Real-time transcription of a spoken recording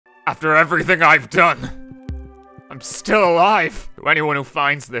After everything I've done, I'm still alive. To anyone who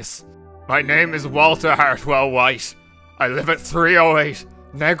finds this, my name is Walter Hartwell White. I live at 308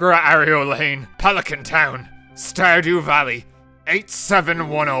 Negra Arroyo Lane, Pelican Town, Stardew Valley,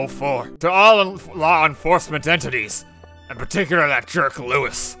 87104. To all law enforcement entities, in particular that jerk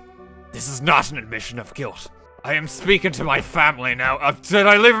Lewis, this is not an admission of guilt. I am speaking to my family now. Did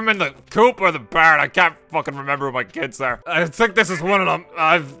I leave him in the coop or the barn? I can't fucking remember who my kids are. I think this is one of them.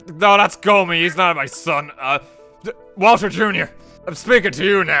 No, that's Gomi. He's not my son. Walter Jr. I'm speaking to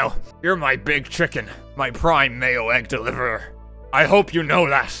you now. You're my big chicken. My prime mayo egg deliverer. I hope you know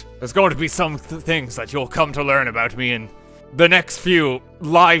that. There's going to be some things that you'll come to learn about me in the next few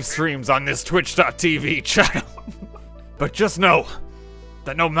live streams on this twitch.tv channel. But just know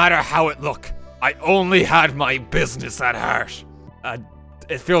that no matter how it look, I only had my business at heart.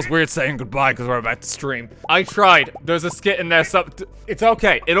 It feels weird saying goodbye because we're about to stream. I tried. There's a skit in there. It's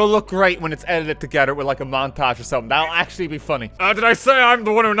okay. It'll look great when it's edited together with like a montage or something. That'll actually be funny. Did I say I'm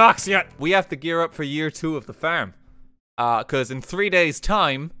the one who knocks yet? We have to gear up for year 2 of the farm. Because in 3 days'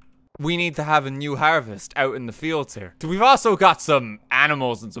 time, we need to have a new harvest out in the fields here. So we've also got some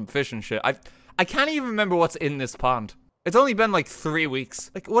animals and some fish and shit. I can't even remember what's in this pond. It's only been like 3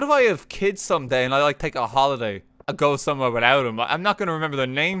 weeks. Like, what if I have kids someday and I like take a holiday? I go somewhere without them. I'm not gonna remember their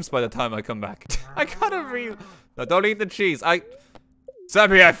names by the time I come back. I gotta No, don't eat the cheese.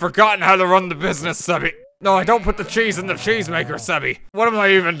 Sebby, I've forgotten how to run the business, Sebby. No, I don't put the cheese in the cheese maker, Sebby. What am I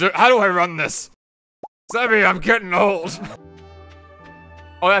even doing? How do I run this? Sebby, I'm getting old.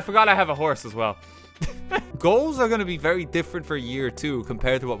 Oh, I forgot I have a horse as well. Goals are gonna be very different for year 2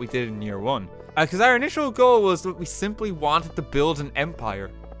 compared to what we did in year 1. Because our initial goal was that we simply wanted to build an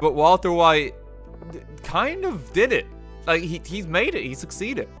empire. But Walter White kind of did it. Like, he's made it. He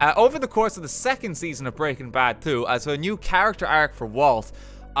succeeded. Over the course of the 2nd season of Breaking Bad 2, as a new character arc for Walt,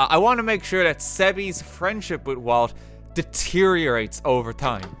 I want to make sure that Sebby's friendship with Walt deteriorates over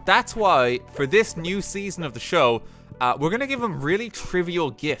time. That's why, for this new season of the show, we're going to give him really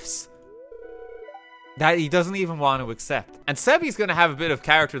trivial gifts that he doesn't even want to accept. And Sebby's going to have a bit of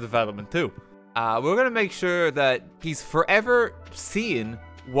character development too. We're going to make sure that he's forever seeing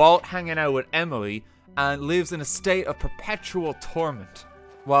Walt hanging out with Emily and lives in a state of perpetual torment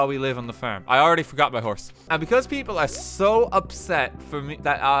while we live on the farm. I already forgot my horse. And because people are so upset for me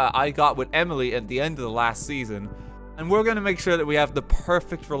that I got with Emily at the end of the last season, and we're going to make sure that we have the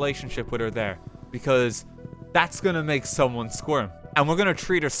perfect relationship with her there, because that's going to make someone squirm. And we're going to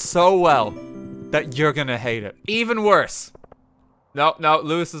treat her so well that you're going to hate it. Even worse. No,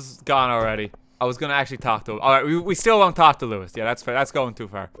 Lewis is gone already. I was gonna actually talk to him. Alright, we still won't talk to Lewis. Yeah, that's fair. That's going too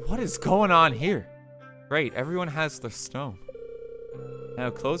far. What is going on here? Great, everyone has their stone. Now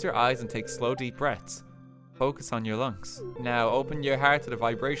close your eyes and take slow, deep breaths. Focus on your lungs. Now open your heart to the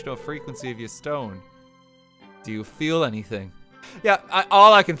vibrational frequency of your stone. Do you feel anything? Yeah,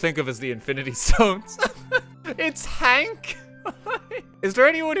 all I can think of is the Infinity Stones. It's Hank. Is there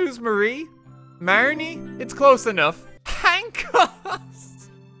anyone who's Marie? Marnie? It's close enough. Hank.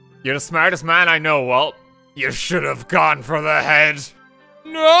 You're the smartest man I know, Walt. You should have gone for the head.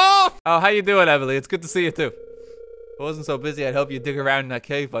 No! Oh, how you doing, Emily? It's good to see you too. If I wasn't so busy, I'd help you dig around in that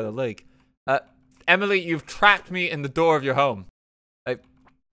cave by the lake. Emily, you've trapped me in the door of your home.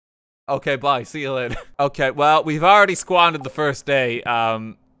 Okay, bye. See you later. Okay, well, we've already squandered the first day,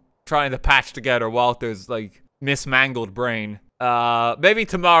 trying to patch together Walter's, like, mismangled brain. Maybe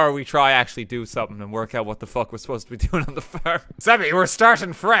tomorrow we try actually do something and work out what the fuck we're supposed to be doing on the farm. Sebby, we're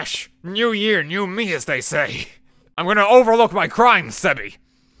starting fresh. New year, new me, as they say. I'm gonna overlook my crimes, Sebby.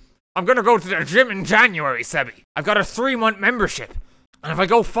 I'm gonna go to the gym in January, Sebby. I've got a 3-month membership. And if I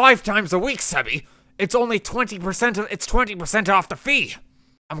go 5 times a week, Sebby, it's only 20% off the fee.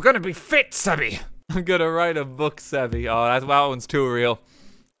 I'm gonna be fit, Sebby. I'm gonna write a book, Sebby. Oh, that one's too real.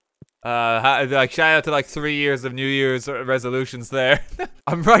 Like, shout out to like 3 years of New Year's resolutions there.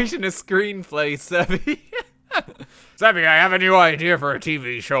 I'm writing a screenplay, Sebby. Sebby, I have a new idea for a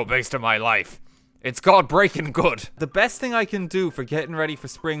TV show based on my life. It's called Breaking Good. The best thing I can do for getting ready for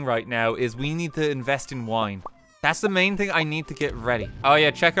spring right now is we need to invest in wine. That's the main thing I need to get ready. Oh yeah,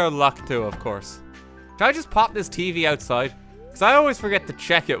 check our luck too, of course. Should I just pop this TV outside? Because I always forget to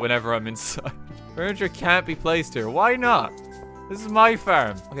check it whenever I'm inside. Furniture can't be placed here. Why not? This is my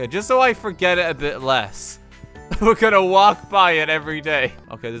farm. Okay, just so I forget it a bit less. We're gonna walk by it every day.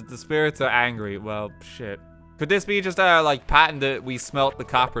 Okay, the spirits are angry. Well, shit. Could this be just like patent that we smelt the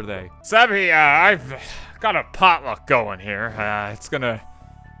copper day? Sebby, I've got a potluck going here. It's gonna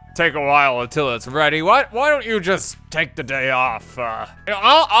take a while until it's ready. Why don't you just take the day off?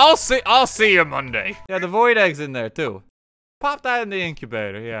 I'll see you Monday. Yeah, the void egg's in there too. Pop that in the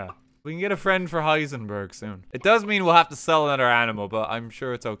incubator, yeah. We can get a friend for Heisenberg soon. It does mean we'll have to sell another animal, but I'm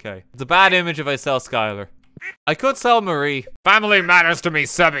sure it's okay. It's a bad image if I sell Skylar. I could sell Marie. Family matters to me,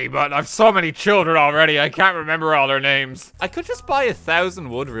 Sebby, but I've so many children already, I can't remember all their names. I could just buy 1,000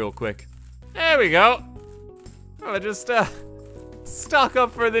 wood real quick. There we go. I'll just, stock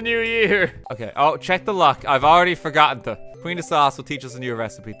up for the new year. Okay, oh, check the luck. I've already forgotten to. Queen of Sauce will teach us a new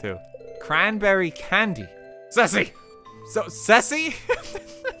recipe, too. Cranberry candy. Ceci! So, Ceci?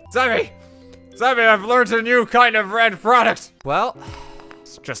 Sebby! Sebby, I've learned a new kind of red product! Well,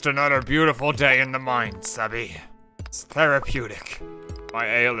 it's just another beautiful day in the mine, Sebby. It's therapeutic. My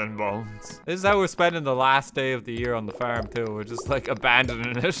ailing bones. this is how we're spending the last day of the year on the farm, too. We're just, like,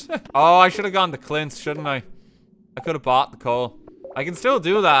 abandoning it. Oh, I should have gone to Clint's, shouldn't I? I could have bought the coal. I can still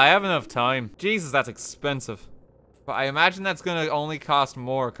do that. I have enough time. Jesus, that's expensive. But I imagine that's gonna only cost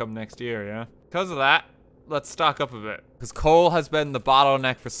more come next year, yeah? Because of that, let's stock up a bit. Because coal has been the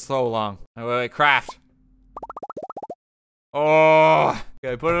bottleneck for so long. Oh, wait, craft. Oh,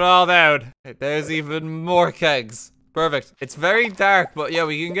 okay, put it all down. Okay, there's even more kegs. Perfect. It's very dark, but yeah,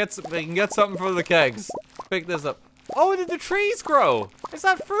 we can get something for the kegs. Pick this up. Oh, did the trees grow? Is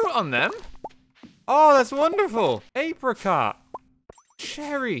that fruit on them? Oh, that's wonderful. Apricot.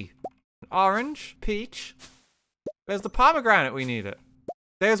 Cherry. Orange. Peach. There's the pomegranate we need it.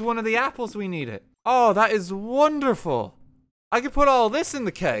 There's one of the apples we need it. Oh, that is wonderful. I could put all this in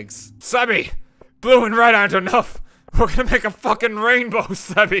the kegs. Sebby! Blue and red aren't enough. We're gonna make a fucking rainbow,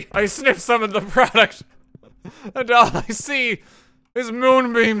 Sebby. I sniffed some of the product. And all I see is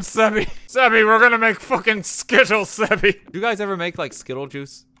moonbeams, Sebby. Sebby, we're gonna make fucking Skittles, Sebby. Do you guys ever make like Skittle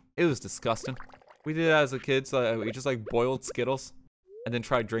juice? It was disgusting. We did it as a kid, so we just like boiled Skittles and then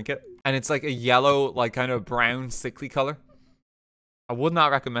tried to drink it. And it's like a yellow, like kind of brown, sickly color. I would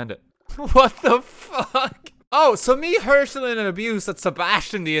not recommend it. What the fuck? Oh, so me hurtling and abuse at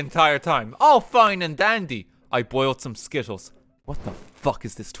Sebastian the entire time. All fine and dandy. I boiled some Skittles. What the fuck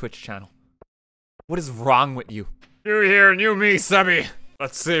is this Twitch channel? What is wrong with you? You here, you me, Sebby.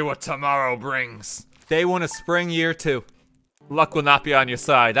 Let's see what tomorrow brings. Day 1 of spring, year 2. Luck will not be on your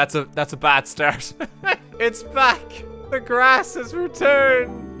side. That's a bad start. It's back. The grass has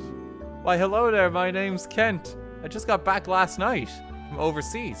returned. Why, hello there. My name's Kent. I just got back last night from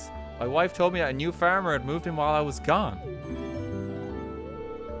overseas. My wife told me that a new farmer had moved in while I was gone.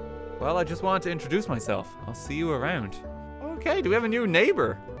 Well, I just wanted to introduce myself. I'll see you around. Okay, do we have a new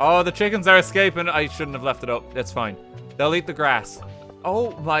neighbor? Oh, the chickens are escaping. I shouldn't have left it up. That's fine. They'll eat the grass.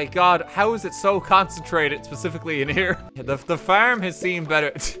 Oh my god, how is it so concentrated specifically in here? The farm has seen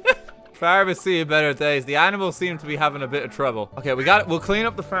better... farm has seen better days. The animals seem to be having a bit of trouble. Okay, we'll clean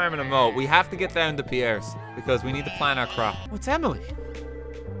up the farm in a mo. We have to get down to Pierre's because we need to plant our crop. What's Emily?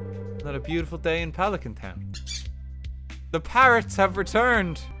 Another beautiful day in Pelican Town. The parrots have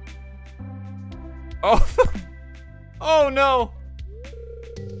returned. Oh, oh no.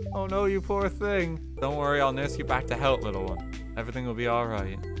 Oh no, you poor thing. Don't worry, I'll nurse you back to health, little one. Everything will be all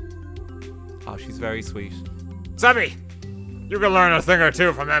right. Oh, she's very sweet. Sebby, you can learn a thing or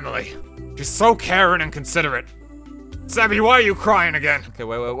two from Emily. She's so caring and considerate. Sebby, why are you crying again? Okay,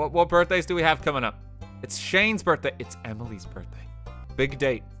 wait, what birthdays do we have coming up? It's Shane's birthday. It's Emily's birthday. Big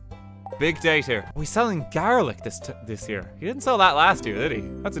date. Big date here. Oh, he's selling garlic this year. He didn't sell that last year, did he?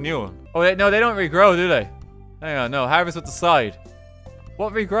 That's a new one. Oh, no, they don't regrow, do they? Hang on, no, harvest with the side.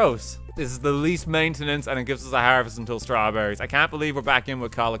 What regrows? This is the least maintenance and it gives us a harvest until strawberries. I can't believe we're back in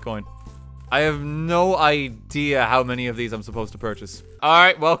with Colicoin. I have no idea how many of these I'm supposed to purchase.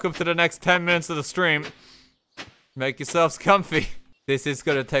 Alright, welcome to the next 10 minutes of the stream. Make yourselves comfy. This is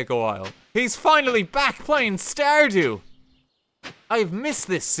gonna take a while. He's finally back playing Stardew! I've missed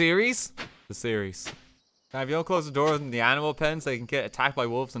this series. The series. Now, if you don't close the doors in the animal pens, they can get attacked by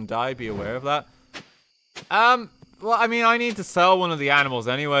wolves and die. Be aware of that. Well, I mean, I need to sell one of the animals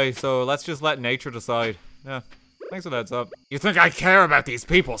anyway, so let's just let nature decide. Yeah, thanks for the heads up. You think I care about these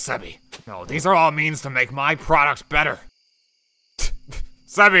people, Sebby? No, these are all means to make my product better.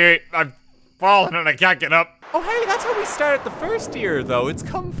 Sebby, I've fallen and I can't get up. Oh, hey, that's how we started the first year, though. It's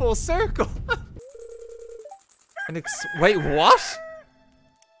come full circle. Wait, what?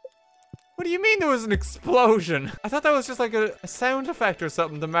 What do you mean there was an explosion? I thought that was just like a sound effect or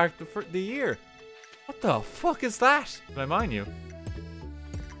something to mark the year. What the fuck is that? Did I mine you?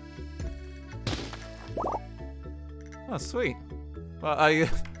 Oh, sweet. Well,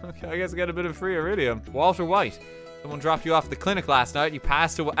 okay, I guess I got a bit of free iridium. Walter White. Someone dropped you off at the clinic last night. You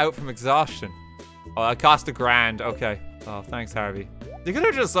passed out from exhaustion. Oh, that cost $1,000. Okay. Oh, thanks, Harvey. You could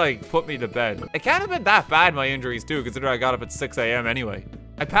have just, like, put me to bed. It can't have been that bad, my injuries, too, considering I got up at 6 AM anyway.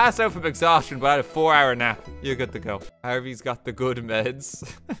 I passed out from exhaustion, but I had a 4-hour nap. You're good to go. Harvey's got the good meds.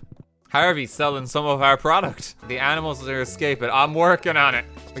 Harvey's selling some of our product. The animals are escaping. I'm working on it.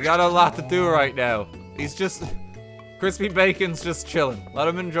 We got a lot to do right now. He's just... Crispy Bacon's just chilling. Let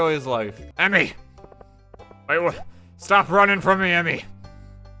him enjoy his life. Emmy! Wait, stop running from me, Emmy.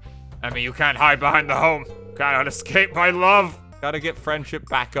 Emmy, you can't hide behind the home. Cannot escape my love. Gotta get friendship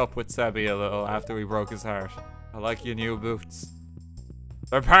back up with Sebi a little after we broke his heart. I like your new boots.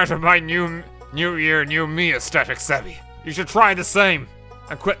 They're part of my new year, new me aesthetic, Sebi. You should try the same.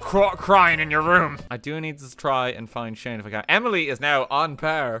 And quit crying in your room. I do need to try and find Shane if I can. Emily is now on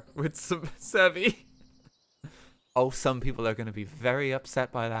par with Sebi. Oh, some people are going to be very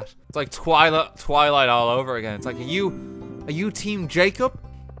upset by that. It's like Twilight all over again. It's like, are you team Jacob?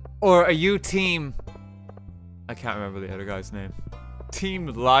 Or are you team... I can't remember the other guy's name. Team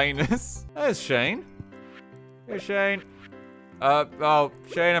Linus. There's Shane. Hey, Shane. Oh,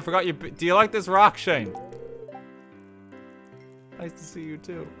 Shane, I forgot you. Do you like this rock, Shane? Nice to see you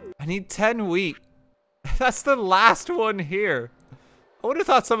too. I need 10 wheat. That's the last one here. I would have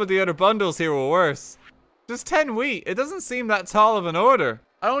thought some of the other bundles here were worse. Just 10 wheat. It doesn't seem that tall of an order.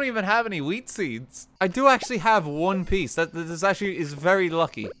 I don't even have any wheat seeds. I do actually have one piece. This actually is very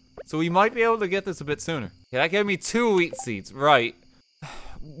lucky. So we might be able to get this a bit sooner. Yeah, that gave me 2 wheat seeds. Right.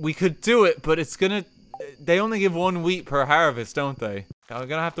 We could do it, but it's gonna... They only give 1 wheat per harvest, don't they? I'm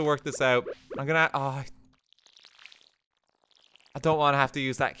gonna have to work this out. I'm gonna... Oh, I don't want to have to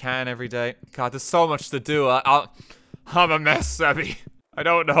use that can every day. God, there's so much to do. I'm a mess, Sebi. I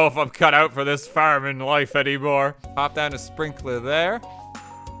don't know if I'm cut out for this farming life anymore. Pop down a sprinkler there.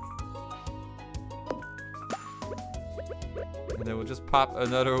 And then we'll just pop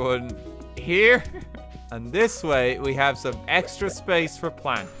another one here. And this way, we have some extra space for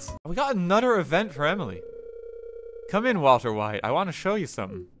plants. We got another event for Emily. Come in, Walter White. I want to show you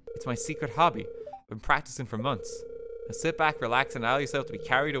something. It's my secret hobby. I've been practicing for months. Now sit back, relax, and allow yourself to be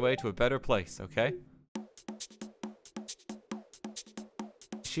carried away to a better place, okay?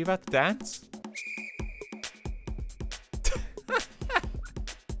 Is she about to dance?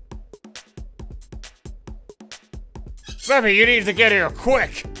 Sebi, you need to get here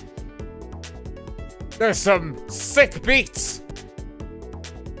quick. There's some sick beats.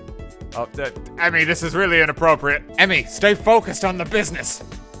 Oh, Emmy, this is really inappropriate. Emmy, stay focused on the business.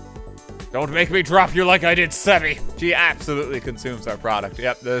 Don't make me drop you like I did Sebi. She absolutely consumes our product.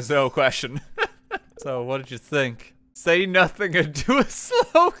 Yep, there's no question. So, what did you think? Say nothing and do a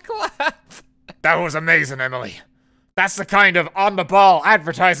slow clap. That was amazing, Emily. That's the kind of on-the-ball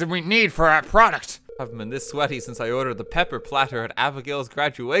advertising we need for our product. I haven't been this sweaty since I ordered the pepper platter at Abigail's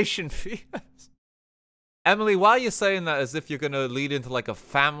graduation feast. Emily, why are you saying that as if you're gonna lead into like a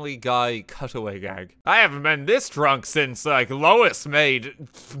Family Guy cutaway gag? I haven't been this drunk since like Lois made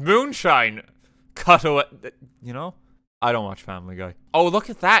moonshine cutaway. You know? I don't watch Family Guy. Oh, look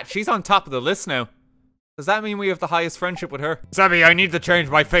at that. She's on top of the list now. Does that mean we have the highest friendship with her? Sebi, I need to change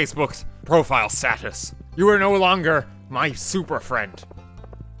my Facebook's profile status. You are no longer my super friend.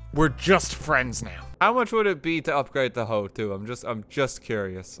 We're just friends now. How much would it be to upgrade the hoe too? I'm just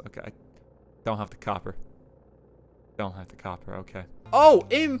curious. Okay. Don't have the copper. Don't have the copper, okay. Oh,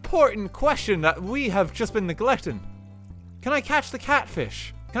 important question that we have just been neglecting. Can I catch the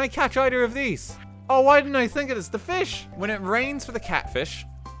catfish? Can I catch either of these? Oh, why didn't I think of this? The fish. When it rains for the catfish,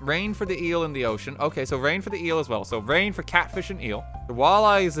 rain for the eel in the ocean. Okay, so rain for the eel as well. So rain for catfish and eel. The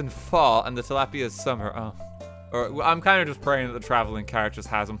walleye is in fall and the tilapia is summer. Oh. Or I'm kind of just praying that the traveling cart just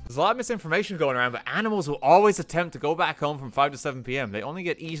has them. There's a lot of misinformation going around, but animals will always attempt to go back home from 5 to 7 p.m. They only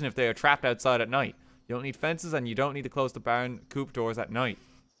get eaten if they are trapped outside at night. You don't need fences and you don't need to close the barn coop doors at night.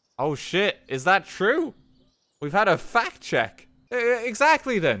 Oh shit, is that true? We've had a fact check.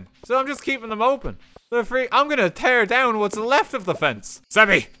 Exactly then. So I'm just keeping them open. They're free. I'm gonna tear down what's left of the fence.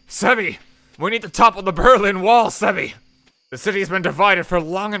 Sebi, we need to topple the Berlin Wall, Sebi. The city's been divided for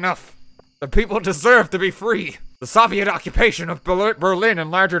long enough. The people deserve to be free. The Soviet occupation of Berlin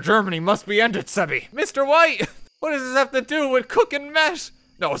and larger Germany must be ended, Sebi. Mr. White, what does this have to do with cooking meat?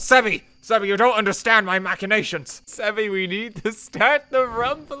 No, Sebi, you don't understand my machinations. Sebi, we need to start the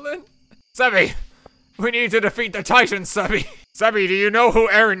rumbling. Sebi, we need to defeat the Titans, Sebi. Sebi, do you know who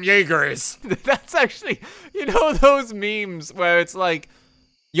Eren Yeager is? That's actually, you know those memes where it's like,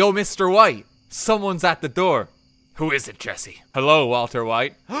 yo, Mr. White, someone's at the door. Who is it, Jesse? Hello, Walter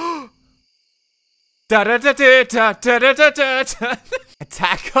White.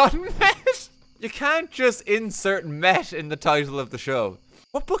 Attack on Met? You can't just insert Met in the title of the show.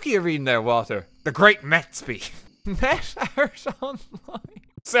 What book are you reading there, Walter? The Great Metsby. Met Art Online.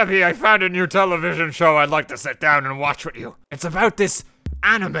 Sebi, I found a new television show I'd like to sit down and watch with you. It's about this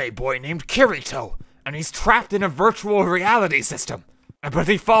anime boy named Kirito, and he's trapped in a virtual reality system. But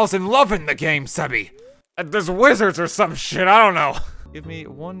he falls in love in the game, Sebi. And there's wizards or some shit, I don't know. Give me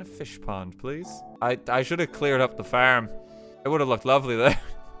one fish pond, please. I should have cleared up the farm. It would have looked lovely there.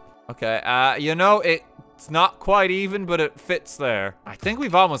 Okay, you know, it's not quite even, but it fits there. I think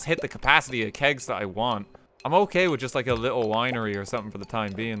we've almost hit the capacity of kegs that I want. I'm okay with just like a little winery or something for the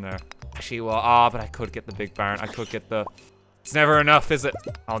time being there. Actually, well, but I could get the big barn. I could get the... It's never enough, is it?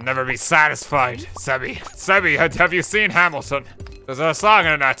 I'll never be satisfied, Sebi. Sebi, have you seen Hamilton? There's a song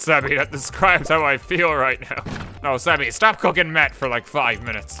in that, Sebi, that describes how I feel right now. No, Sebi, stop cooking Met for like 5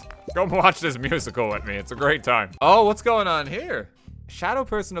 minutes. Go watch this musical with me. It's a great time. Oh, what's going on here? Shadow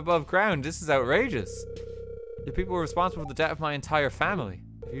person above ground. This is outrageous. The people were responsible for the death of my entire family.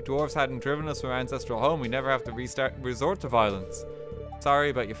 If you dwarves hadn't driven us from our ancestral home, we never have to resort to violence. Sorry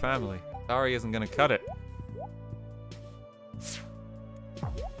about your family. Sorry isn't gonna cut it.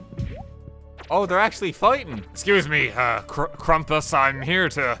 Oh, they're actually fighting. Excuse me, Crumpus, I'm here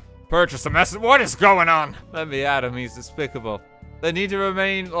to purchase a message. What is going on? Let me at him, he's despicable. They need to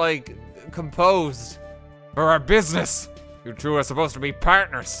remain, like, composed. For our business. You two are supposed to be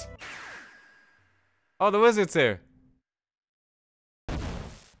partners. Oh, the wizard's here.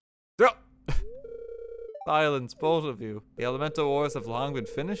 Silence, both of you. The elemental wars have long been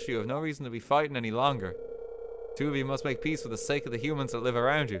finished. You have no reason to be fighting any longer. Two of you must make peace for the sake of the humans that live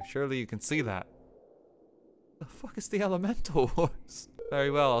around you. Surely you can see that. The fuck is the elemental wars?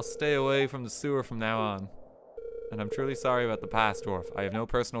 Very well, I'll stay away from the sewer from now on. And I'm truly sorry about the past, dwarf. I have no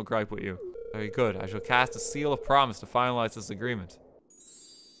personal gripe with you. Very good. I shall cast a seal of promise to finalize this agreement.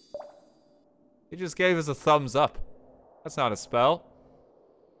 He just gave us a thumbs up. That's not a spell.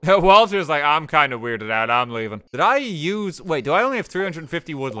 Walter's like, I'm kind of weirded out. I'm leaving. Did I use... Wait, do I only have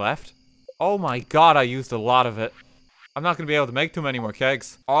 350 wood left? Oh my god, I used a lot of it. I'm not going to be able to make too many more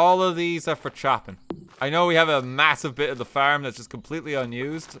kegs. All of these are for chopping. I know we have a massive bit of the farm that's just completely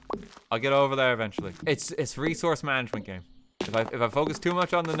unused. I'll get over there eventually. It's resource management game. If I focus too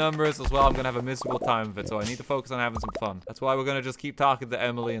much on the numbers as well, I'm going to have a miserable time of it. So I need to focus on having some fun. That's why we're going to just keep talking to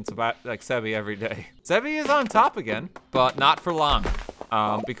Emily and Sebi every day. Sebi is on top again, but not for long.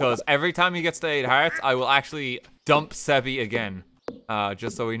 Because every time he gets to 8 hearts, I will actually dump Sebi again.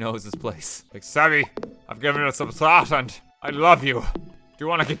 Just so he knows his place. Like, Sebi, I've given it some thought and I love you. Do you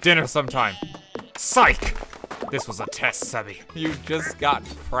want to get dinner sometime? Psych! This was a test, Sebi. You just got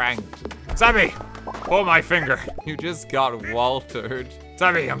pranked. Sebi, pull my finger. You just got Waltered.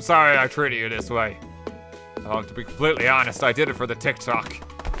 Sebi, I'm sorry I treated you this way. To be completely honest, I did it for the TikTok.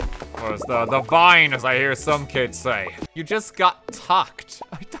 Or the Vine, as I hear some kids say. You just got talked.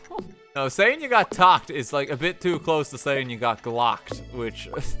 I don't... No, saying you got talked is like a bit too close to saying you got glocked, which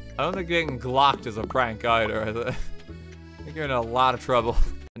I don't think getting glocked is a prank either. I think you're in a lot of trouble.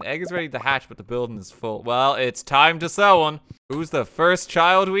 An egg is ready to hatch, but the building is full. Well, it's time to sell one. Who's the first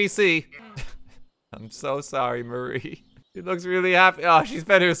child we see? I'm so sorry, Marie. She looks really happy. Oh, she's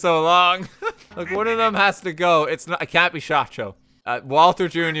been here so long. Look, one of them has to go. It's not. It can't be Shacho. Walter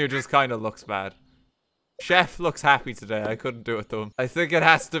Jr. just kind of looks bad. Chef looks happy today. I couldn't do it to him. I think it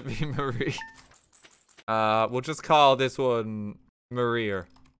has to be Marie. We'll just call this one Marie.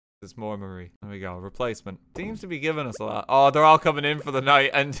 There's more Marie. There we go. Replacement. Seems to be giving us a lot. Oh, they're all coming in for the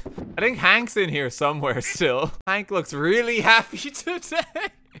night. And I think Hank's in here somewhere still. Hank looks really happy today.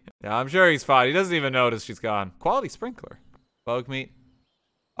 Yeah, I'm sure he's fine. He doesn't even notice she's gone. Quality sprinkler. Bug meat.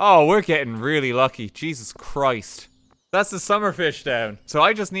 Oh, we're getting really lucky. Jesus Christ. That's the summer fish down. So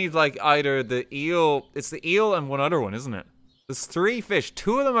I just need like either the eel. It's the eel and one other one, isn't it? There's 3 fish.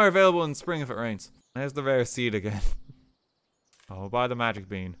 2 of them are available in spring if it rains. There's the rare seed again. Oh, buy the magic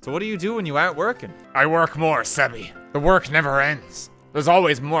bean. So what do you do when you aren't working? I work more, Sebi. The work never ends. There's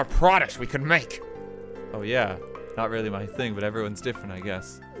always more product we could make. Oh yeah. Not really my thing, but everyone's different, I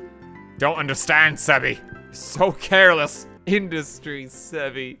guess. Don't understand, Sebi. So careless. Industry,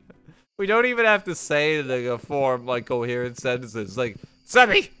 Sebi. We don't even have to say like a form like coherent sentences. Like,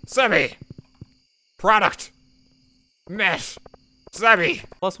 Sebi! Product! Mesh! Sebi!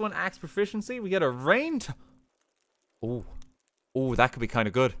 +1 axe proficiency, we get a rain. Ooh. Ooh, that could be kind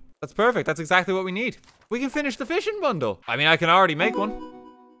of good. That's perfect. That's exactly what we need. We can finish the fishing bundle. I mean, I can already make one.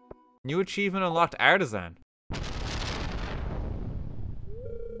 New achievement unlocked, artisan.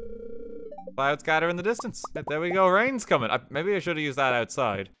 Clouds gather in the distance. There we go. Rain's coming. Maybe I should have used that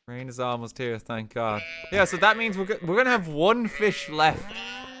outside. Rain is almost here, thank God. Yeah, so that means we're gonna have 1 fish left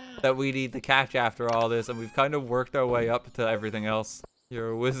that we need to catch after all this, and we've kind of worked our way up to everything else.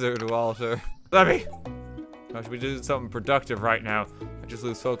 You're a wizard, Walter. Sebi! I should be doing something productive right now. I just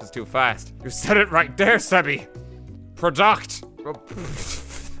lose focus too fast. You said it right there, Sebi. Product.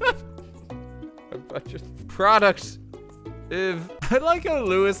 Product. I like how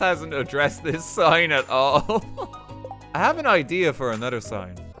Lewis hasn't addressed this sign at all. I have an idea for another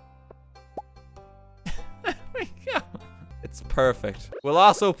sign. There we go. It's perfect. We'll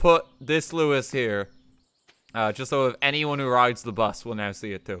also put this Lewis here. Just so if anyone who rides the bus will now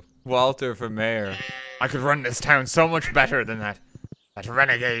see it too. Walter for mayor. I could run this town so much better than that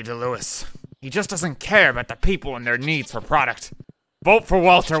renegade Lewis. He just doesn't care about the people and their needs for product. Vote for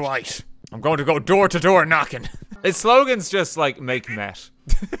Walter White. I'm going to go door to door knocking. His slogan's just like, make Met.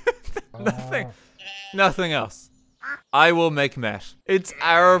 Nothing else. I will make Met. It's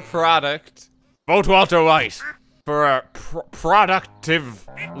our product. Vote Walter White for a productive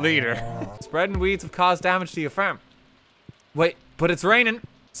leader. Spreading weeds have caused damage to your farm. Wait, but it's raining,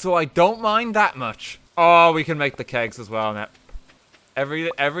 so I don't mind that much. Oh, we can make the kegs as well now.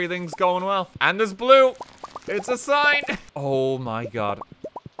 Everything's going well. And there's blue. It's a sign. Oh my god.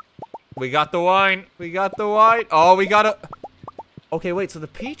 We got the wine. We got the wine. Oh, we got a... Okay, wait, so the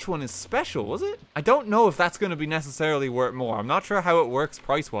peach one is special, was it? I don't know if that's going to be necessarily worth more. I'm not sure how it works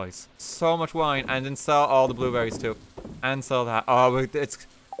price-wise. So much wine, and then sell all the blueberries too. And sell that. Oh, it's...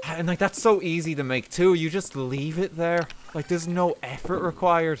 And like, that's so easy to make too. You just leave it there. Like, there's no effort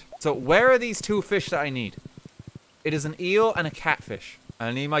required. So, where are these two fish that I need? It is an eel and a catfish.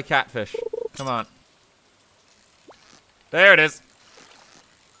 I need my catfish. Come on. There it is.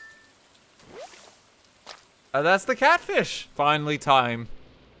 That's the catfish. Finally time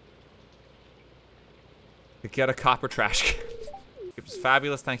to get a copper trash can. It was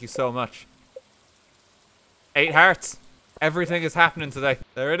fabulous. Thank you so much. 8 hearts. Everything is happening today.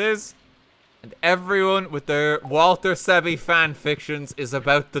 There it is. And everyone with their Walter Sebi fan fictions is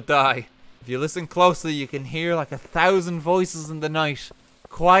about to die. If you listen closely, you can hear like 1,000 voices in the night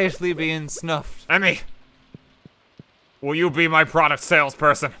quietly being snuffed. Emmy, will you be my product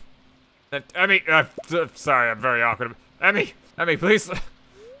salesperson? Emmy, sorry, I'm very awkward. Emmy, please.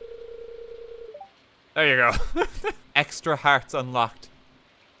 There you go. Extra hearts unlocked.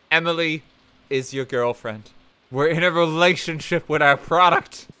 Emily is your girlfriend. We're in a relationship with our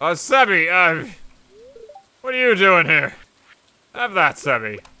product. Sebi, what are you doing here? Have that,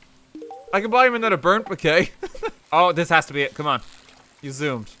 Sebi. I can buy him another burnt bouquet. Oh, this has to be it. Come on. You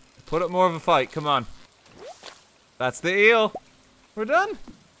zoomed. Put up more of a fight. Come on. That's the eel. We're done.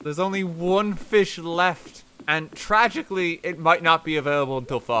 There's only one fish left. And tragically, it might not be available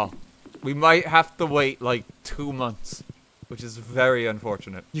until fall. We might have to wait like 2 months. Which is very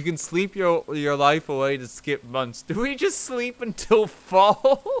unfortunate. You can sleep your life away to skip months. Do we just sleep until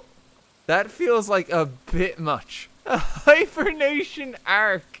fall? That feels like a bit much. A hibernation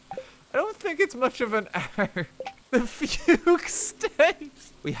arc. I don't think it's much of an arc. The fugue state.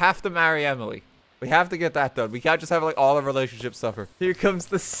 We have to marry Emily. We have to get that done. We can't just have like all our relationships suffer. Here comes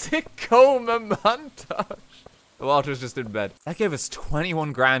the sick coma montage. Walter's just in bed. That gave us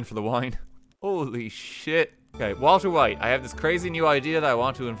 21 grand for the wine. Holy shit. Okay, Walter White, I have this crazy new idea that I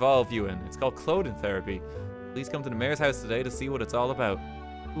want to involve you in. It's called clothing therapy. Please come to the mayor's house today to see what it's all about.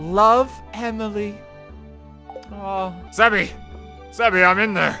 Love, Emily. Oh. Sebi, I'm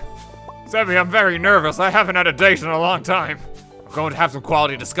in there. Sebi, I'm very nervous. I haven't had a date in a long time. I'm going to have some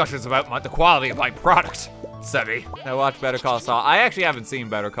quality discussions about the quality of my product. Sebi. Now watch Better Call Saul. I actually haven't seen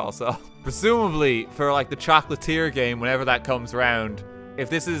Better Call Saul. Presumably, for like the chocolatier game, whenever that comes around, if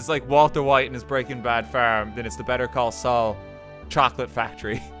this is like Walter White and his Breaking Bad farm, then it's the Better Call Saul chocolate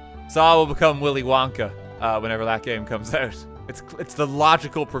factory. Saul will become Willy Wonka whenever that game comes out. It's the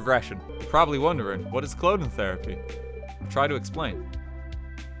logical progression. You're probably wondering, what is clothing therapy? I'll try to explain.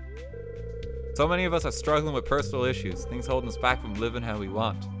 So many of us are struggling with personal issues, things holding us back from living how we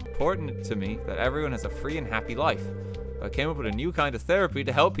want. Important to me that everyone has a free and happy life. I came up with a new kind of therapy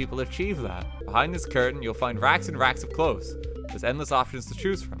to help people achieve that. Behind this curtain, you'll find racks and racks of clothes. There's endless options to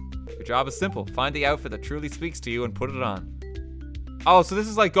choose from. Your job is simple. Find the outfit that truly speaks to you and put it on. Oh, so this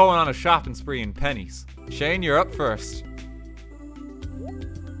is like going on a shopping spree in pennies. Shane, you're up first.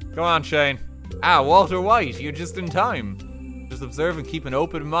 Go on, Shane. Ah, Walter White, you're just in time. Just observe and keep an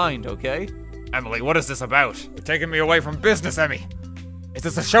open mind, okay? Emily, what is this about? You're taking me away from business, Emmy. Is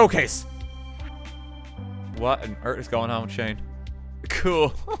this a showcase? What on earth is going on with Shane?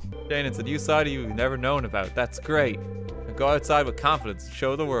 Cool. Shane, it's a new side of you we've never known about. That's great. Now go outside with confidence and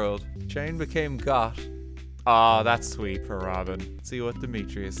show the world. Shane became goth. Aw, that's sweet for Robin. Let's see what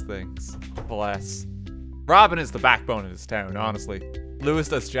Demetrius thinks. Bless. Robin is the backbone of this town, honestly. Lewis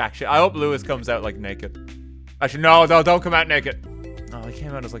does jack shit. I hope Lewis comes out like naked. Actually, no, don't come out naked. Oh, he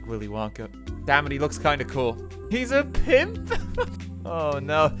came out as like Willy Wonka. Damn it, he looks kind of cool. He's a pimp? Oh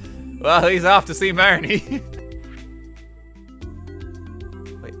no. Well, he's off to see Marnie.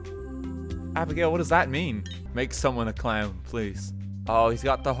 Wait. Abigail, what does that mean? Make someone a clown, please. Oh, he's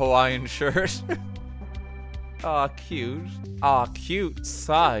got the Hawaiian shirt. Aw, cute. Aw, cute.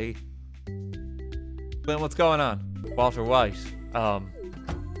 Sigh. Clint, what's going on? Walter White. I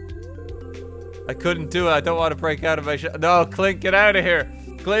couldn't do it. I don't want to break out of my shit. No, Clint, get out of here.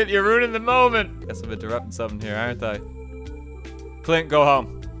 Clint, you're ruining the moment. Guess I'm interrupting something here, aren't I? Clint, go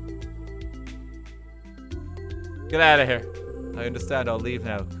home. Get out of here. I understand. I'll leave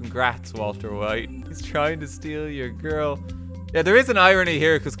now. Congrats, Walter White. He's trying to steal your girl. Yeah, there is an irony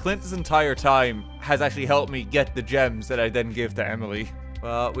here because Clint's entire time has actually helped me get the gems that I then give to Emily.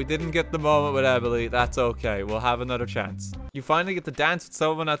 Well, we didn't get the moment with Emily. That's okay. We'll have another chance. You finally get to dance with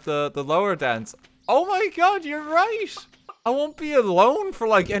someone at the lower dance. Oh my god, you're right. I won't be alone for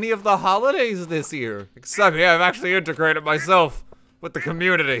like any of the holidays this year. Sebby, I've actually integrated myself with the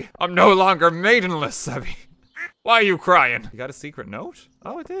community. I'm no longer maidenless, Sebby. Why are you crying? You got a secret note?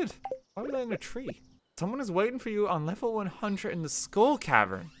 Oh, I did. Why was that in a tree? Someone is waiting for you on level 100 in the Skull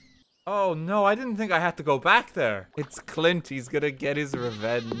Cavern. Oh no, I didn't think I had to go back there. It's Clint, he's gonna get his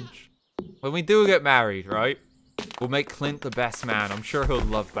revenge. When we do get married, right? We'll make Clint the best man. I'm sure he'll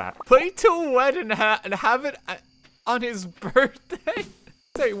love that. Wait till wedding and have it on his birthday?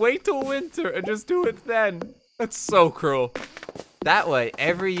 Say, wait till winter and just do it then. That's so cruel. That way,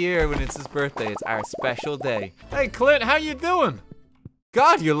 every year when it's his birthday, it's our special day. Hey Clint, how you doing?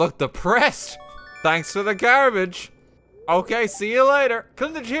 God, you look depressed. Thanks for the garbage. Okay, see you later.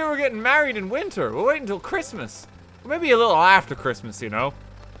 Clint, did you hear we're getting married in winter? We'll wait until Christmas. Or maybe a little after Christmas, you know?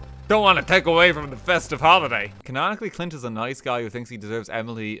 Don't want to take away from the festive holiday. Canonically, Clint is a nice guy who thinks he deserves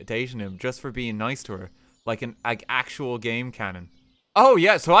Emily dating him just for being nice to her. Like an actual game canon. Oh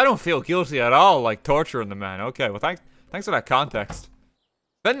yeah, so I don't feel guilty at all, like torturing the man. Okay, well thanks for that context.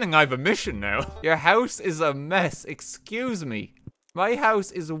 Spending, I have a mission now. Your house is a mess, excuse me. My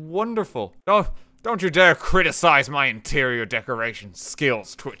house is wonderful. Don't you dare criticize my interior decoration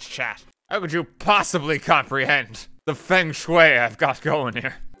skills, Twitch chat. How could you possibly comprehend the feng shui I've got going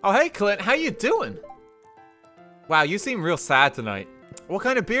here? Oh, hey Clint, how you doing? Wow, you seem real sad tonight. What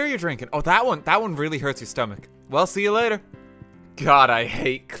kind of beer are you drinking? Oh, that one really hurts your stomach. Well, see you later. God, I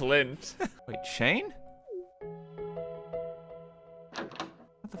hate Clint. Wait, Shane?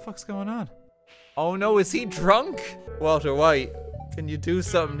 What the fuck's going on? Oh no, is he drunk? Walter White, can you do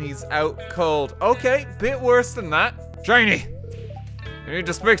something? He's out cold. Okay, bit worse than that. Shaney! You need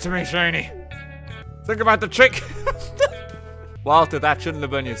to speak to me, Shaney. Think about the chick. Walter, that shouldn't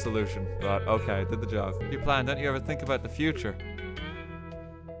have been your solution. But okay, did the job. You plan, don't you ever think about the future?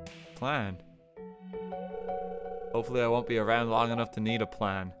 Plan? Hopefully I won't be around long enough to need a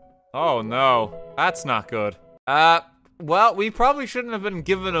plan. Oh no, that's not good. Well, we probably shouldn't have been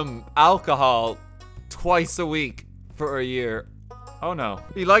giving him alcohol twice a week for a year. Oh no.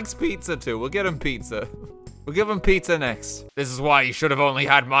 He likes pizza too. We'll get him pizza. We'll give him pizza next. This is why you should have only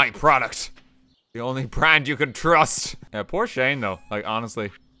had my product. The only brand you can trust. Yeah, poor Shane though. Like,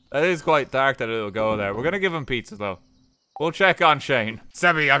 honestly. That is quite dark that it'll go there. We're gonna give him pizza though. We'll check on Shane.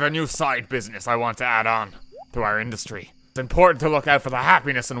 Sebby, I have a new side business I want to add on to our industry. It's important to look out for the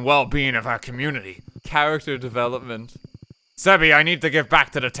happiness and well-being of our community. Character development. Sebby, I need to give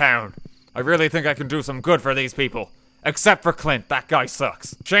back to the town. I really think I can do some good for these people. Except for Clint, that guy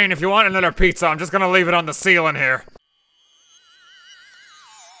sucks. Shane, if you want another pizza, I'm just gonna leave it on the ceiling here.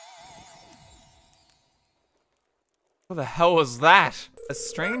 What the hell was that? A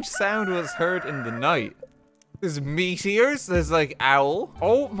strange sound was heard in the night. There's meteors, there's like owl.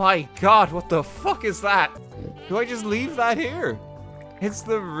 Oh my god, what the fuck is that? Do I just leave that here? It's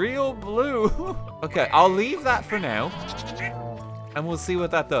the real blue. Okay, I'll leave that for now. And we'll see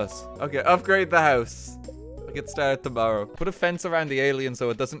what that does. Okay, upgrade the house. I'll get started tomorrow. Put a fence around the alien so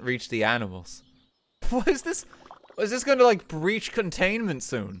it doesn't reach the animals. What is this? Is this gonna like breach containment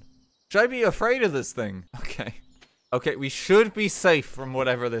soon? Should I be afraid of this thing? Okay. Okay, we should be safe from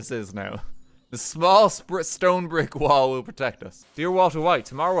whatever this is now. The small stone brick wall will protect us. Dear Walter White,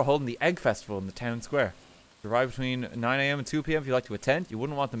 tomorrow we're holding the Egg Festival in the town square. Arrive between 9 AM and 2 PM if you'd like to attend. You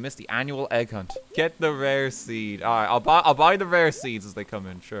wouldn't want to miss the annual egg hunt. Get the rare seed. Alright, I'll buy the rare seeds as they come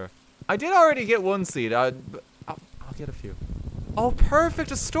in, sure. I did already get one seed. I'll get a few. Oh, perfect,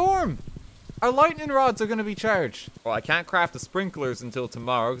 a storm! Our lightning rods are going to be charged. Well, I can't craft the sprinklers until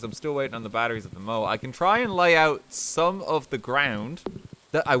tomorrow because I'm still waiting on the batteries at the mow. I can try and lay out some of the ground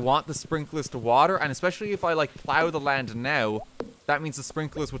that I want the sprinklers to water, and especially if I like plow the land now, that means the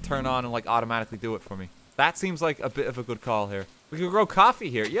sprinklers would turn on and like automatically do it for me. That seems like a bit of a good call here. We could grow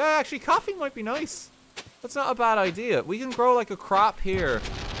coffee here. Yeah, actually coffee might be nice. That's not a bad idea. We can grow like a crop here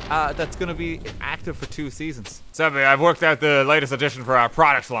that's gonna be active for 2 seasons. Sebby, I've worked out the latest addition for our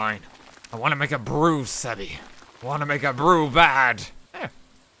product line. I want to make a brew, Sebby. I want to make a brew bad. There.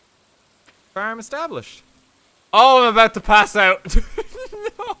 Farm established. Oh, I'm about to pass out.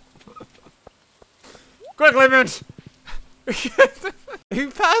 No. Quickly, Mint. He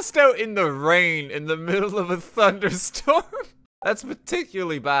passed out in the rain in the middle of a thunderstorm. That's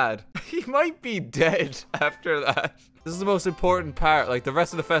particularly bad. He might be dead after that. This is the most important part. Like, the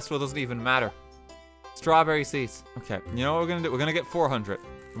rest of the festival doesn't even matter. Strawberry seeds. Okay, you know what we're gonna do? We're gonna get 400.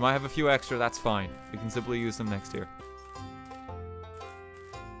 We might have a few extra, that's fine. We can simply use them next year.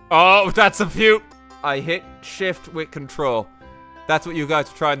 Oh, that's a few. I hit shift with control. That's what you guys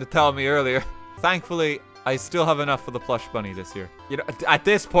were trying to tell me earlier. Thankfully, I still have enough for the plush bunny this year. You know, at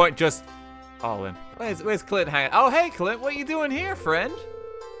this point, just all in. Where's Clint hanging? Oh, hey, Clint, what you doing here, friend?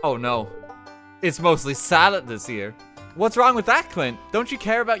 Oh, no. It's mostly salad this year. What's wrong with that, Clint? Don't you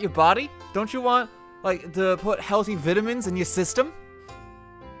care about your body? Don't you want, like, to put healthy vitamins in your system?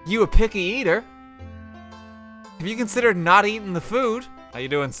 You a picky eater? Have you considered not eating the food? How you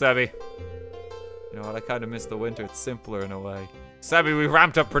doing, Sebby? You know what, I kind of miss the winter. It's simpler in a way. Sebby, we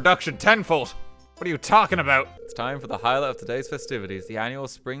ramped up production tenfold. What are you talking about? It's time for the highlight of today's festivities, the annual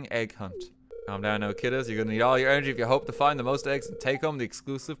spring egg hunt. Calm down now, kiddos. You're gonna need all your energy if you hope to find the most eggs and take home the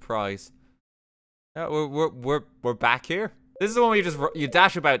exclusive prize. Yeah, we're back here. This is the one where you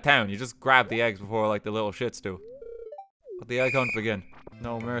dash about town. You just grab the eggs before like the little shits do. Let the egg hunt begin.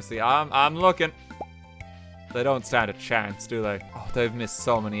 No mercy. I'm looking. They don't stand a chance, do they? Oh, they've missed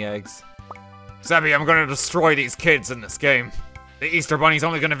so many eggs. Sebby, I'm gonna destroy these kids in this game. The Easter Bunny's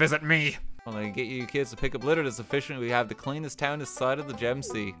only gonna visit me. Well, they get you kids to pick up litter that's efficient. We have the cleanest town this side of the Gem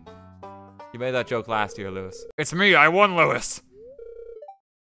Sea. You made that joke last year, Lewis. It's me, I won, Lewis.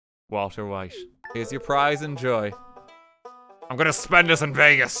 Walter White. Here's your prize, enjoy. I'm gonna spend this in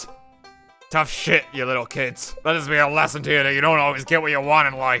Vegas. Tough shit, you little kids. Let this be a lesson to you that you don't always get what you want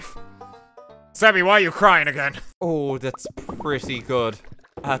in life. Sebby, why are you crying again? Oh, that's pretty good.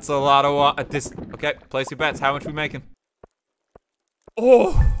 That's a lot of okay, place your bets. How much we making?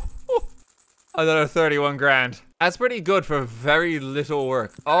 Oh! Another 31 grand. That's pretty good for very little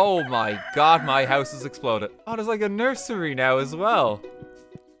work. Oh my god, my house has exploded. Oh, there's like a nursery now as well.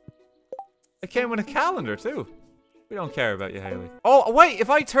 It came with a calendar too. We don't care about you, Haley. Oh, wait, if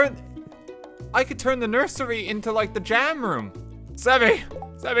I could turn the nursery into like the jam room. Sebby,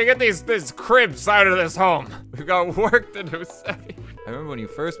 get these cribs out of this home. We've got work to do, Sebby. I remember when you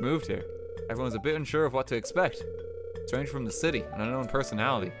first moved here. Everyone was a bit unsure of what to expect. Strange from the city, an unknown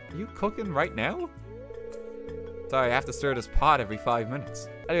personality. Are you cooking right now? Sorry, I have to stir this pot every 5 minutes.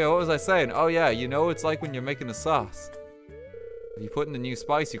 Anyway, what was I saying? Oh yeah, you know it's like when you're making a sauce. If you put in a new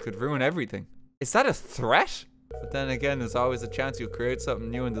spice, you could ruin everything. Is that a threat? But then again, there's always a chance you'll create something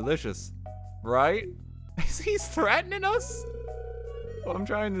new and delicious. Right? Is he threatening us? What I'm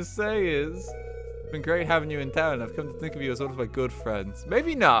trying to say is, it's been great having you in town. I've come to think of you as one of my good friends.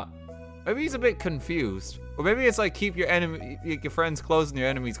 Maybe not. Maybe he's a bit confused. Or maybe it's like keep your friends close and your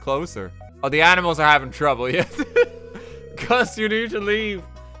enemies closer. Oh, the animals are having trouble, yeah. Gus, you need to leave.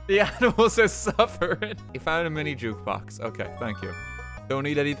 The animals are suffering. You found a mini jukebox. Okay, thank you. Don't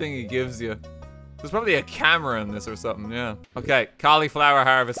need anything he gives you. There's probably a camera in this or something, yeah. Okay, cauliflower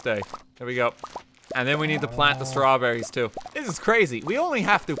harvest day. There we go. And then we need to plant the strawberries too. This is crazy. We only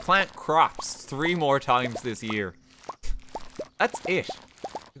have to plant crops 3 more times this year. That's it.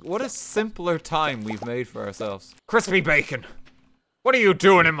 What a simpler time we've made for ourselves. Crispy bacon. What are you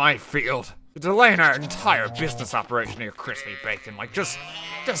doing in my field? You're delaying our entire business operation here, Crispy Bacon. Like, just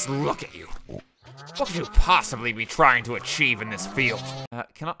look at you. What could you possibly be trying to achieve in this field?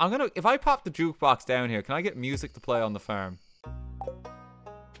 If I pop the jukebox down here, can I get music to play on the farm?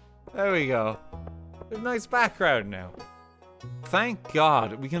 There we go. There's a nice background now. Thank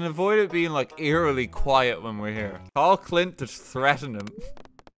God. We can avoid it being like eerily quiet when we're here. Call Clint to threaten him.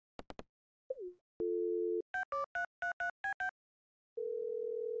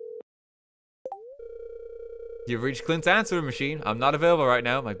 You've reached Clint's answering machine. I'm not available right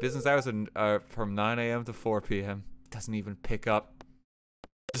now. My business hours are from 9 AM to 4 PM. Doesn't even pick up.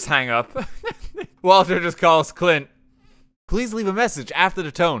 Just hang up. Walter just calls Clint. Please leave a message after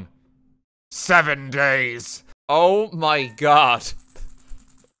the tone. 7 days. Oh my god.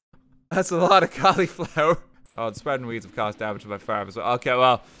 That's a lot of cauliflower. Oh, the spreading weeds have caused damage to my farm as well. Okay,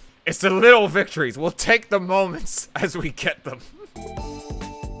 well, it's the little victories. We'll take the moments as we get them.